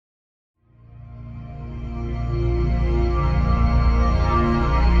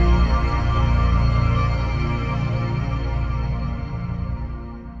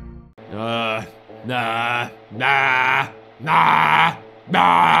Nah, nah,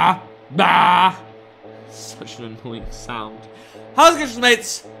 nah, nah. Such an annoying sound. How's it going,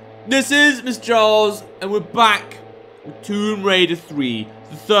 mates? This is Mrjacharles, and we're back with Tomb Raider 3.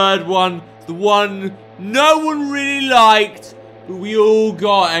 The third one, the one no one really liked, but we all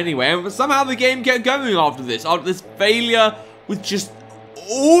got anyway. And somehow the game kept going after this failure with just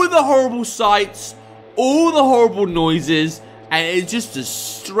all the horrible sights, all the horrible noises, and it's just a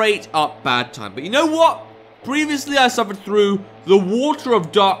straight up bad time. But you know what? Previously I suffered through the water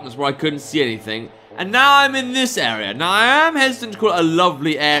of darkness where I couldn't see anything. And now I'm in this area. Now I am hesitant to call it a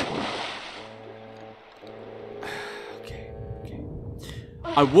lovely area. Okay.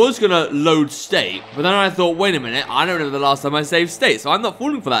 I was gonna load state, but then I thought, wait a minute, I don't remember the last time I saved state, so I'm not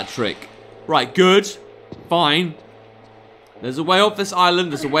falling for that trick. Right, good. Fine. There's a way off this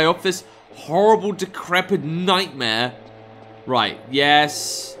island, there's a way off this horrible, decrepit nightmare. Right,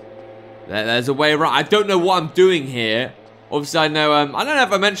 yes. There's a way around. I don't know what I'm doing here. Obviously, I know, I don't know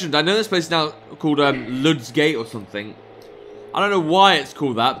if I mentioned, I know this place is now called, Lud's Gate or something. I don't know why it's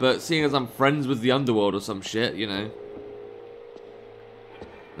called that, but seeing as I'm friends with the underworld or some shit, you know.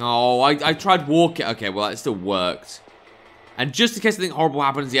 Oh, I tried walking. Okay, well, it still worked. And just in case anything horrible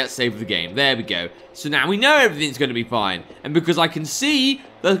happens, yet save the game. There we go. So now we know everything's going to be fine. And because I can see,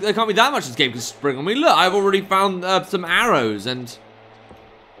 there can't be that much this game can spring on me. Look, I've already found some arrows and...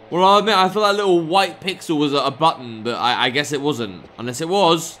 Well, I'll admit, I thought that little white pixel was a button, but I guess it wasn't. Unless it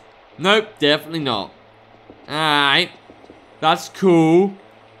was. Nope, definitely not. Alright. That's cool.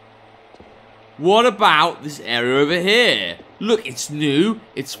 What about this area over here? Look, it's new,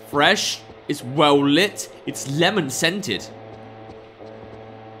 it's fresh, it's well lit, it's lemon scented.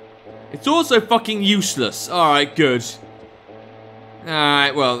 It's also fucking useless. Alright, good.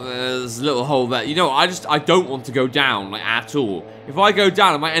 Alright, well, there's a little hole there. You know what, I don't want to go down, like, at all. If I go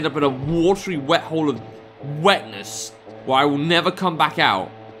down, I might end up in a watery, wet hole of wetness where I will never come back out.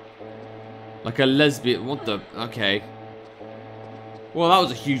 Like a lesbian. What the? Okay. Well, that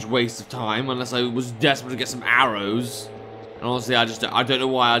was a huge waste of time, unless I was desperate to get some arrows. And honestly, I don't know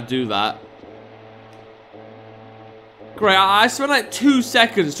why I'd do that. Great, I spent like 2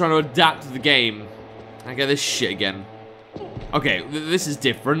 seconds trying to adapt to the game. I get this shit again. Okay, this is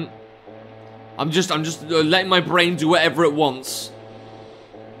different. I'm just letting my brain do whatever it wants.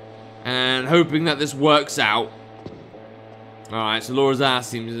 And hoping that this works out. Alright, so Laura's ass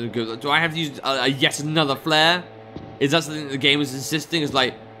seems good. Do I have to use yet another flare? Is that something that the game is insisting? It's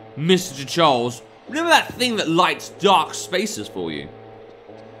like, Mrjacharles, remember that thing that lights dark spaces for you?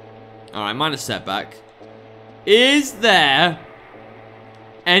 Alright, minor setback. Is there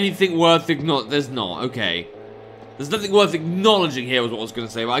anything worth ignoring? There's not, okay. There's nothing worth acknowledging here was what I was going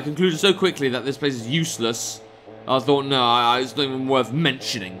to say, but I concluded so quickly that this place is useless. I thought, no, it's not even worth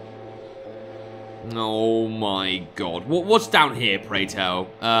mentioning. Oh my god. What's down here, pray tell?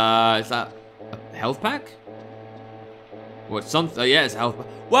 Is that a health pack? What, something? Yeah, it's a health pack.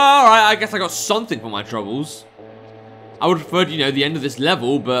 Well, alright, I guess I got something for my troubles. I would have preferred, you know, the end of this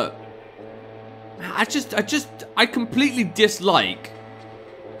level, but... I completely dislike...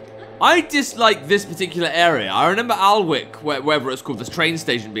 I dislike this particular area. I remember Alwick, wherever it's called, this train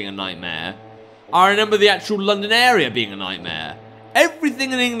station being a nightmare. I remember the actual London area being a nightmare.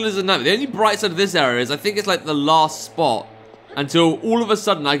 Everything in England is a nightmare. The only bright side of this area is I think it's like the last spot until all of a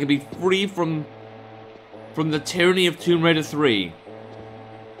sudden I can be free from the tyranny of Tomb Raider 3.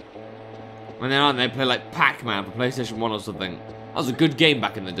 And then they play like Pac-Man for PlayStation 1 or something. That was a good game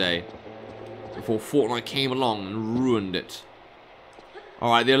back in the day. Before Fortnite came along and ruined it.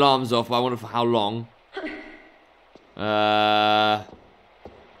 Alright, the alarm's off, but I wonder for how long. That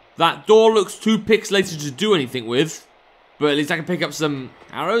door looks too pixelated to do anything with. But at least I can pick up some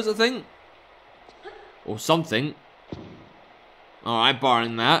arrows, I think. Or something. Alright,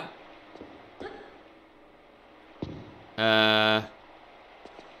 barring that.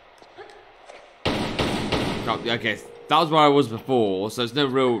 Okay, that was where I was before, so there's no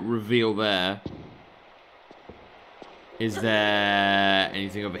real reveal there. Is there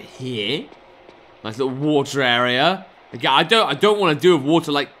anything over here? Nice little water area. Again, I don't want to deal with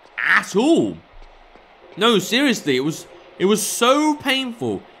water like at all. No, seriously, it was so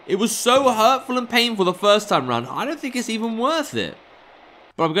painful. It was so hurtful and painful the first time around. I don't think it's even worth it.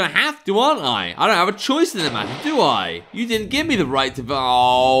 But I'm gonna have to, aren't I? I don't have a choice in the matter, do I? You didn't give me the right to...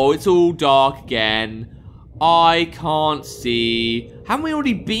 Oh, it's all dark again. I can't see. Haven't we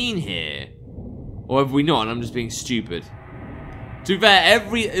already been here? Or have we not? And I'm just being stupid. To be fair,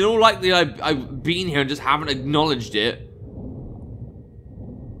 in all likelihood, I've been here and just haven't acknowledged it.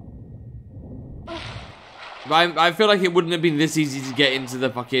 But I feel like it wouldn't have been this easy to get into the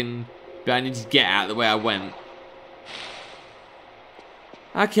fucking bit I need to get out the way I went.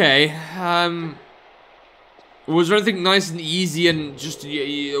 Okay, was there anything nice and easy and just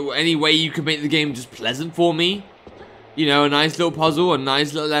any way you could make the game just pleasant for me? You know, a nice little puzzle, a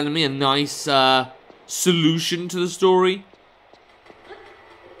nice little enemy, a nice solution to the story?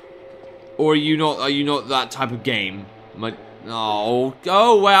 Or are you not that type of game? Oh,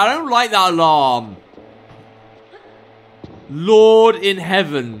 go away, I don't like that alarm. Lord in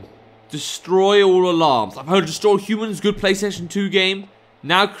heaven, destroy all alarms. I've heard Destroy Humans, good PlayStation 2 game.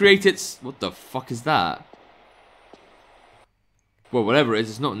 Now create its... What the fuck is that? Well, whatever it is,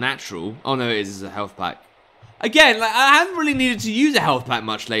 it's not natural. Oh no, it is, it's a health pack. Again, like, I haven't really needed to use a health pack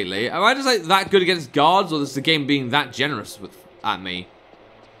much lately. Am I just like that good against guards, or is the game being that generous at me?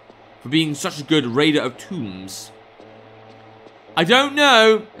 For being such a good raider of tombs? I don't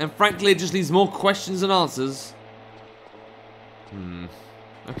know, and frankly it just leaves more questions than answers.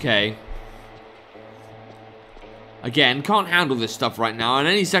 Okay. Again, can't handle this stuff right now, and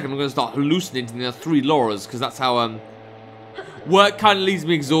any second I'm going to start hallucinating the 3 Lauras, because that's how, work kind of leaves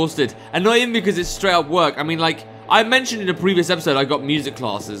me exhausted. And not even because it's straight up work. I mean, like, I mentioned in a previous episode I got music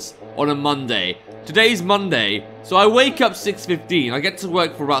classes on a Monday. Today's Monday, so I wake up 6:15. I get to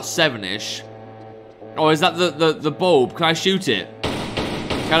work for about 7-ish. Oh, is that the bulb? Can I shoot it?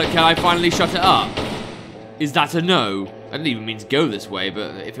 Can I finally shut it up? Is that a no? I didn't even mean to go this way,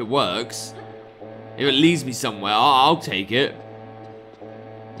 but if it works, if it leads me somewhere, I'll take it.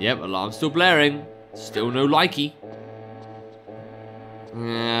 Yep, alarm's still blaring. Still no likey.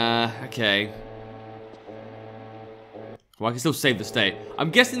 Okay. Well, I can still save the state.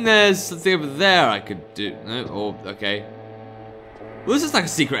 I'm guessing there's something over there I could do. No? Oh, okay. Well, this is like a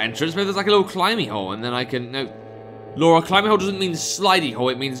secret entrance. Maybe there's like a little climbing hole, and then I can... No. Laura, climbing hole doesn't mean slidey hole.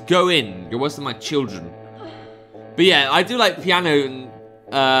 It means go in. You're worse than my children. But yeah, I do like piano and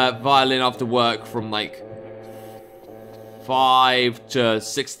violin after work from like 5 to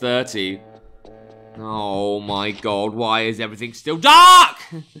 6:30. Oh my god, why is everything still dark?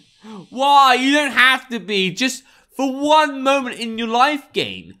 Why? You don't have to be. Just for one moment in your life,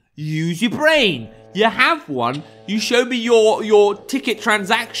 game, use your brain. You have one. You show me your ticket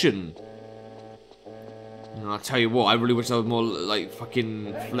transaction. And I'll tell you what, I really wish I was more like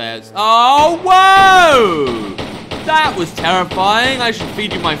fucking flares. Oh, whoa! That was terrifying. I should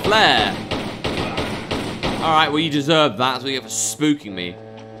feed you my flare. Alright, well you deserve that. That's what you get for spooking me.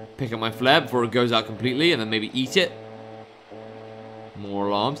 Pick up my flare before it goes out completely and then maybe eat it. More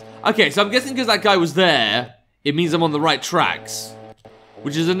alarms. Okay, so I'm guessing because that guy was there, it means I'm on the right tracks.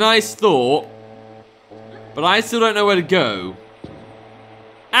 Which is a nice thought. But I still don't know where to go.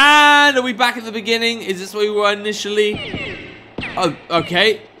 And are we back at the beginning? Is this where we were initially? Oh,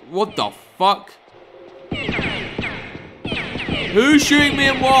 okay. What the fuck? Who's shooting me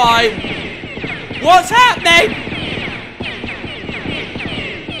and why? What's happening?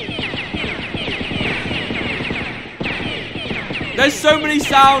 There's so many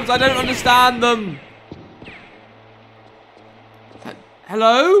sounds, I don't understand them.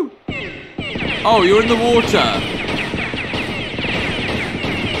 Hello? Oh, you're in the water.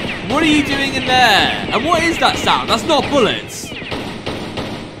 What are you doing in there? And what is that sound? That's not bullets.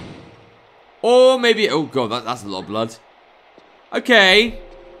 Or maybe... Oh god, that's a lot of blood. Okay.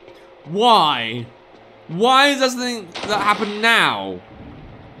 Why? Why is that something that happened now?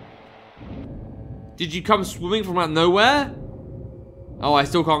 Did you come swimming from out nowhere? Oh, I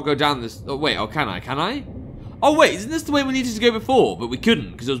still can't go down this. Oh, wait. Oh, can I? Can I? Oh, wait. Isn't this the way we needed to go before? But we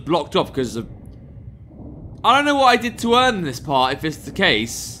couldn't because it was blocked off because of... I don't know what I did to earn this part if it's the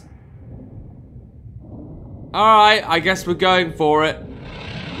case. Alright, I guess we're going for it.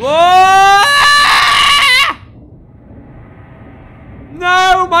 Whoa!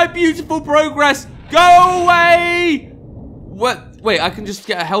 No, my beautiful progress! Go away! What? Wait, I can just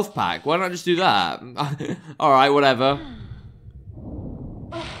get a health pack. Why don't I just do that? Alright, whatever.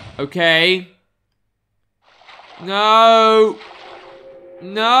 Okay. No.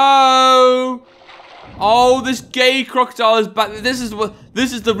 No. Oh, this gay crocodile is back. This is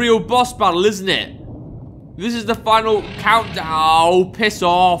the real boss battle, isn't it? This is the final countdown. Oh, piss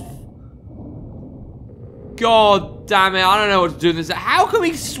off. God damn it. I don't know what to do with this. How can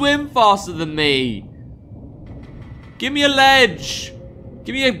we swim faster than me? Give me a ledge.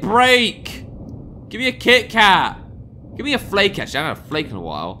 Give me a break. Give me a Kit Kat. Give me a flake, actually. I haven't had a flake in a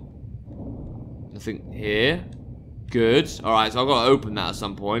while. Nothing here. Good. Alright, so I've got to open that at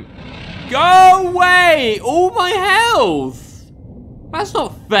some point. Go away! All my health! That's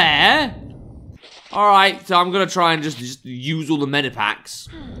not fair. Alright, so I'm going to try and just use all the medipacks.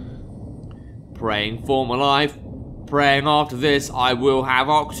 Praying for my life. Praying after this I will have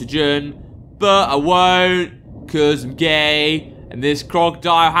oxygen. But I won't, because I'm gay. And this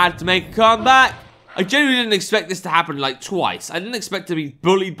crocodile had to make a comeback. I genuinely didn't expect this to happen like twice. I didn't expect to be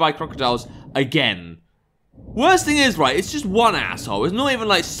bullied by crocodiles again. Worst thing is, right, it's just one asshole. It's not even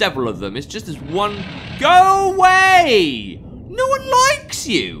like several of them. It's just this one. Go away! No one likes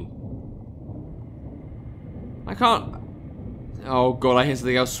you. I can't. Oh god, I hear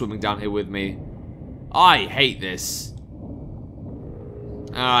something else swimming down here with me. I hate this.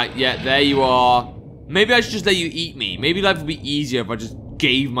 Alright, yeah, there you are. Maybe I should just let you eat me. Maybe life would be easier if I just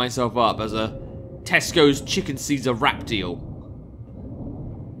gave myself up as a Tesco's chicken Caesar wrap deal.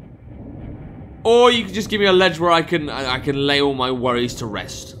 Or you can just give me a ledge where I can lay all my worries to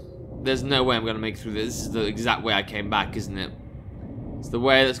rest. There's no way I'm gonna make it through this. This is the exact way I came back, isn't it? It's the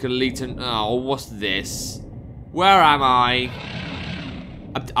way that's gonna lead to. Oh, what's this? Where am I?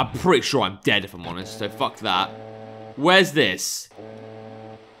 I'm pretty sure I'm dead if I'm honest. So fuck that. Where's this?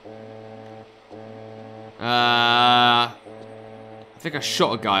 I think I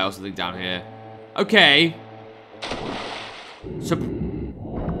shot a guy or something down here. Okay. So.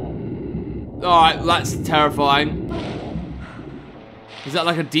 Alright, that's terrifying. Is that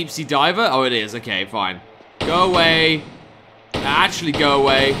like a deep sea diver? Oh, it is. Okay, fine. Go away. Actually, go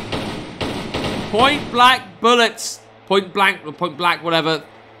away. Point blank bullets. Point blank, or point blank, whatever.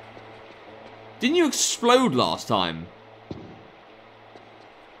 Didn't you explode last time?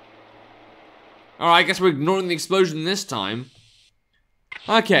 Alright, I guess we're ignoring the explosion this time.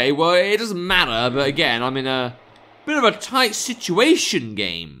 Okay, well, it doesn't matter, but again, I'm in a bit of a tight situation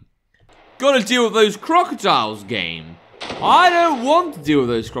game. Gotta deal with those crocodiles, game. I don't want to deal with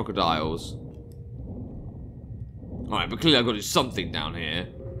those crocodiles. Alright, but clearly I've got to do something down here.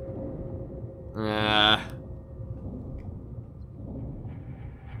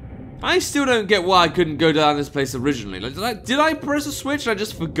 I still don't get why I couldn't go down this place originally. Like, did I press a switch and I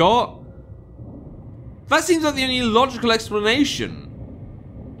just forgot? That seems like the only logical explanation.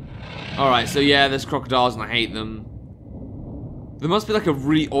 Alright, so yeah, there's crocodiles and I hate them. There must be like a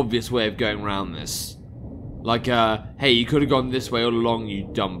really obvious way of going around this. Like, hey, you could have gone this way all along, you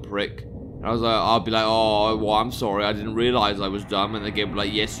dumb prick. And I was like, I'll be like, oh, well, I'm sorry, I didn't realize I was dumb. And the game would be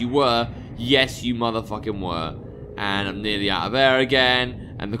like, yes, you were. Yes, you motherfucking were. And I'm nearly out of air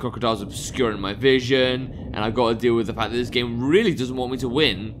again. And the crocodile's obscuring my vision. And I've got to deal with the fact that this game really doesn't want me to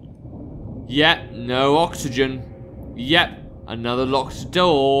win. Yep, no oxygen. Yep, another locked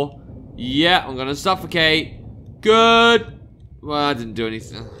door. Yep, I'm gonna suffocate. Good. Well, I didn't do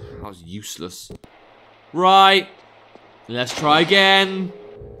anything. I was useless. Right. Let's try again.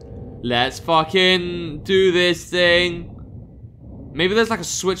 Let's fucking do this thing. Maybe there's like a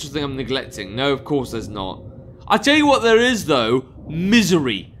switch or thing I'm neglecting. No, of course there's not. I tell you what there is, though.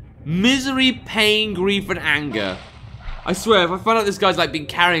 Misery. Misery, pain, grief, and anger. I swear, if I find out this guy's like been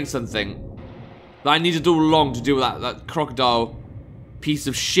carrying something that I needed all along to deal with that crocodile piece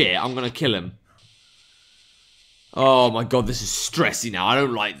of shit, I'm gonna kill him. Oh my god, this is stressy now. I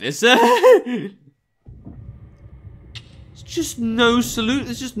don't like this. It's just no salute.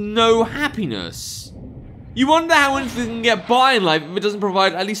 There's just no happiness. You wonder how anything can get by in life if it doesn't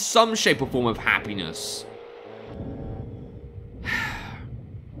provide at least some shape or form of happiness.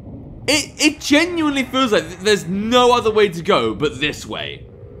 It genuinely feels like there's no other way to go but this way.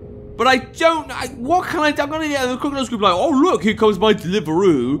 But I don't. What can I do? I'm gonna get the crocodile's group like, oh look, here comes my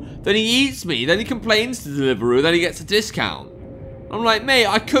Deliveroo. Then he eats me. Then he complains to Deliveroo. Then he gets a discount. I'm like, mate,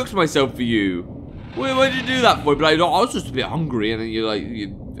 I cooked myself for you. Why did you do that for? But like, no, I was just a bit hungry. And then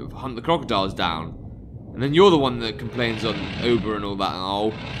you hunt the crocodiles down. And then you're the one that complains on Uber and all that.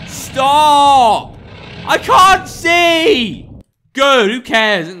 Oh, stop! I can't see. Good. Who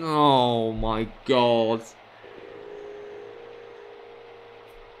cares? Oh my god.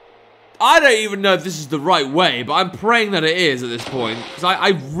 I don't even know if this is the right way, but I'm praying that it is at this point. Because I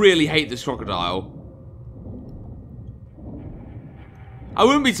really hate this crocodile. I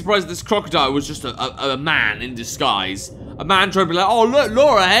wouldn't be surprised if this crocodile was just a man in disguise. A man trying to be like, oh look,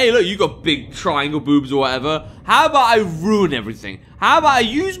 Laura, hey, look, you got big triangle boobs or whatever. How about I ruin everything? How about I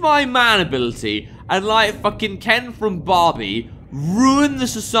use my man ability and like fucking Ken from Barbie, ruin the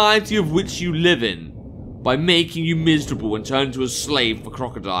society of which you live in by making you miserable and turn into a slave for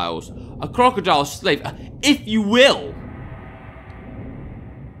crocodiles. A crocodile slave, if you will.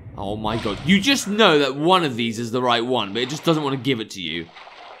 Oh my god. You just know that one of these is the right one, but it just doesn't want to give it to you.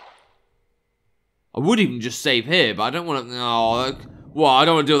 I would even just save here, but I don't want to... Oh, well, I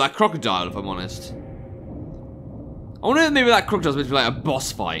don't want to deal with that crocodile, if I'm honest. I wonder if maybe that crocodile's meant to be like a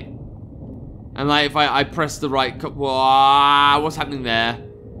boss fight. And like, if I press the right... what's happening there?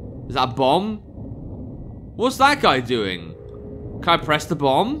 Is that a bomb? What's that guy doing? Can I press the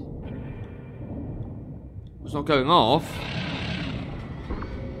bomb? It's not going off.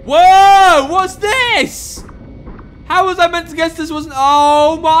 Whoa! What's this? How was I meant to guess this wasn't?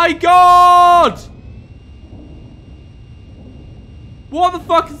 Oh my god! What the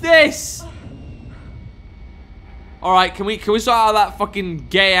fuck is this? Alright, can we sort out that fucking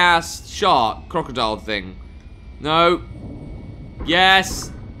gay ass shark crocodile thing? No.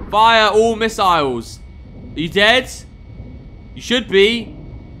 Yes. Fire all missiles. Are you dead? You should be.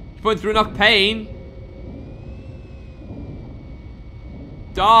 You're going through enough pain.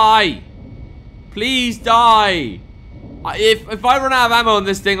 Die. Please die. If I run out of ammo on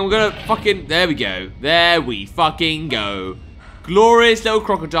this thing, I'm gonna fucking... There we go. There we fucking go. Glorious little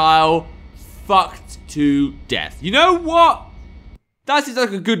crocodile. Fucked to death. You know what? That seems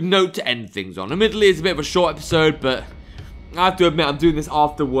like a good note to end things on. Admittedly, it's a bit of a short episode, but I have to admit, I'm doing this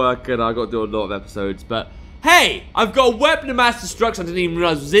after work and I got to do a lot of episodes. But hey, I've got a weapon of mass destruction I didn't even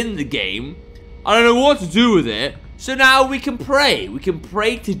realize was in the game. I don't know what to do with it. So now we can pray. We can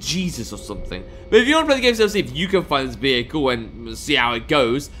pray to Jesus or something. But if you want to play the game yourself, see if you can find this vehicle and see how it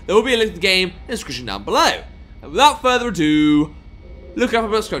goes, there will be a link to the game in the description down below. And without further ado, look out for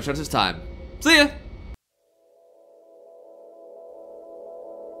my subscribe channel this time. See ya!